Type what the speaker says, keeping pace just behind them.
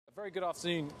Very good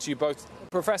afternoon to you both.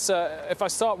 Professor, if I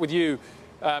start with you,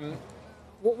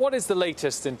 what is the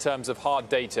latest in terms of hard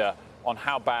data on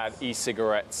how bad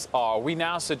e-cigarettes are? Are we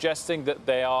now suggesting that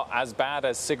they are as bad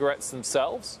as cigarettes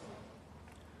themselves?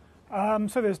 So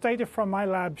there's data from my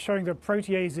lab showing that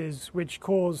proteases which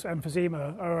cause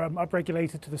emphysema are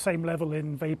upregulated to the same level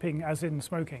in vaping as in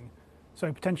smoking.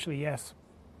 So potentially, yes.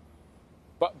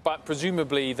 But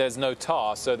presumably there's no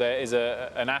tar, so there is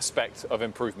an aspect of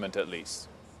improvement at least.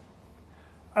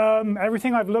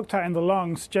 Everything I've looked at in the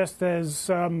lungs suggests there's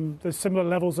similar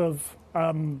levels of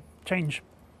change,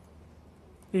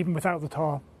 even without the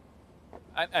tar.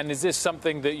 And is this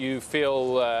something that you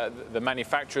feel the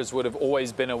manufacturers would have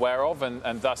always been aware of,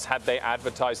 and thus had they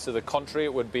advertised to the contrary,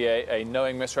 it would be a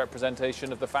knowing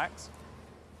misrepresentation of the facts?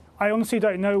 I honestly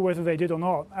don't know whether they did or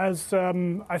not. As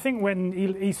I think when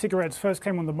e-cigarettes first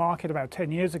came on the market about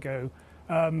 10 years ago,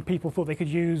 people thought they could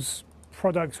use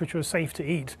products which were safe to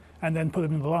eat and then put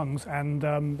them in the lungs,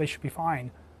 and they should be fine.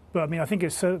 But I mean, I think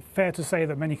it's fair to say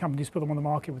that many companies put them on the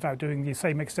market without doing the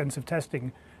same extensive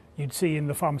testing you'd see in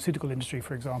the pharmaceutical industry,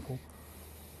 for example.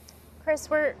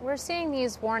 Chris, we're seeing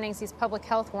these warnings, these public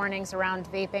health warnings around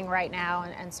vaping right now,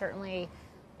 and certainly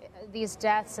these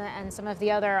deaths and some of the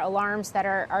other alarms that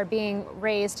are being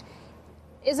raised.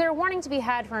 Is there a warning to be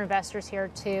had for investors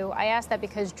here, too? I ask that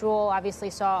because Juul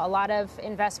obviously saw a lot of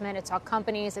investment. It saw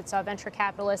companies, it saw venture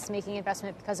capitalists making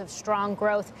investment because of strong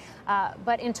growth.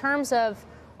 But in terms of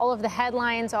all of the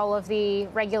headlines, all of the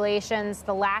regulations,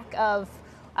 the lack of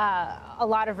a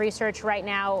lot of research right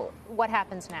now, what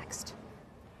happens next?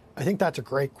 I think that's a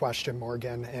great question,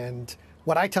 Morgan. And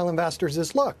what I tell investors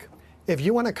is, look, if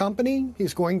you want a company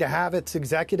who's going to have its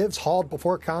executives hauled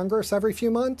before Congress every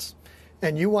few months,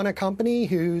 and you want a company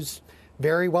whose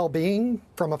very well-being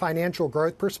from a financial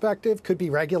growth perspective could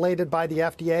be regulated by the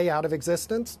FDA out of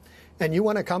existence, and you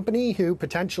want a company who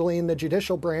potentially in the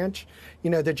judicial branch,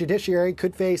 the judiciary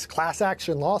could face class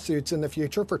action lawsuits in the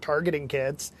future for targeting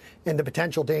kids and the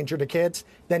potential danger to kids,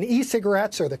 then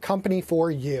e-cigarettes are the company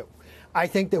for you. I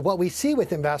think that what we see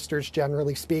with investors,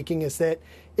 generally speaking, is that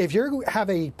if you have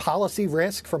a policy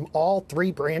risk from all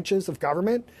three branches of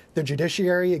government, the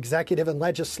judiciary, executive, and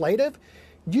legislative,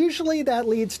 usually that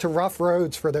leads to rough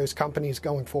roads for those companies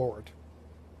going forward.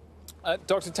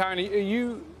 Dr. Tarran, are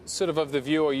you sort of the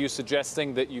view, or are you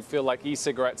suggesting that you feel like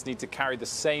e-cigarettes need to carry the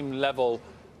same level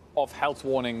of health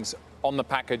warnings on the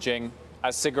packaging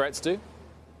as cigarettes do?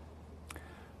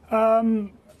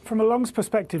 From a lungs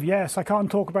perspective, yes. I can't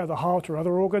talk about the heart or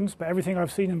other organs, but everything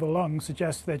I've seen in the lungs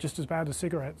suggests they're just as bad as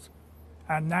cigarettes.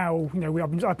 And now,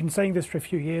 I've been saying this for a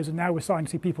few years, and now we're starting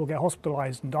to see people get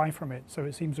hospitalized and die from it. So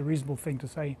it seems a reasonable thing to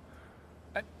say.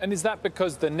 And is that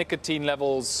because the nicotine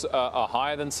levels are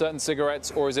higher than certain cigarettes,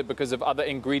 or is it because of other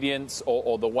ingredients,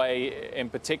 or the way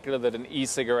in particular that an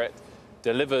e-cigarette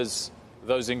delivers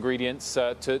those ingredients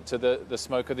to the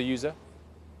smoker, the user?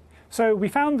 So we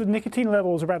found the nicotine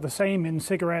levels are about the same in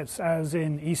cigarettes as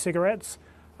in e-cigarettes,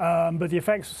 but the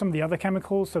effects of some of the other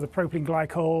chemicals, so the propylene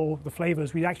glycol, the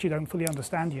flavors, we actually don't fully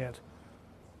understand yet.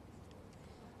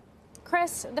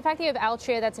 Chris, the fact that you have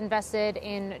Altria that's invested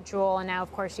in Juul, and now,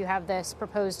 of course, you have this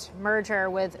proposed merger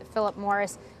with Philip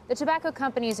Morris, the tobacco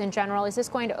companies in general, is this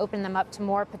going to open them up to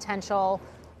more potential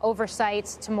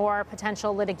oversights, to more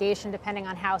potential litigation, depending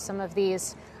on how some of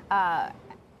these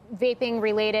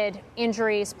vaping-related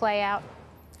injuries play out?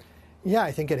 Yeah,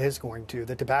 I think it is going to.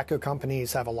 The tobacco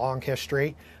companies have a long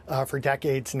history for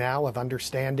decades now of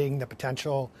understanding the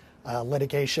potential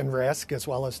litigation risk as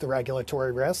well as the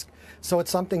regulatory risk. So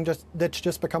it's something that's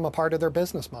just become a part of their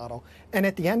business model. And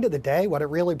at the end of the day, what it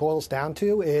really boils down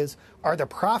to is, are the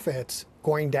profits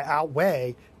going to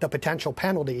outweigh the potential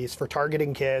penalties for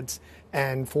targeting kids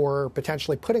and for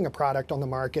potentially putting a product on the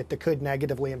market that could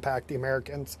negatively impact the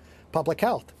Americans' public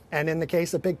health? And in the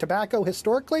case of big tobacco,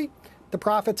 historically, the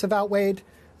profits have outweighed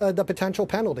the potential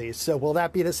penalties. So will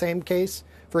that be the same case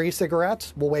for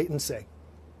e-cigarettes? We'll wait and see.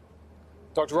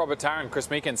 Dr. Robert Tarran, Chris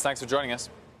Meekins, thanks for joining us.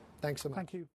 Thanks so much.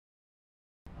 Thank you.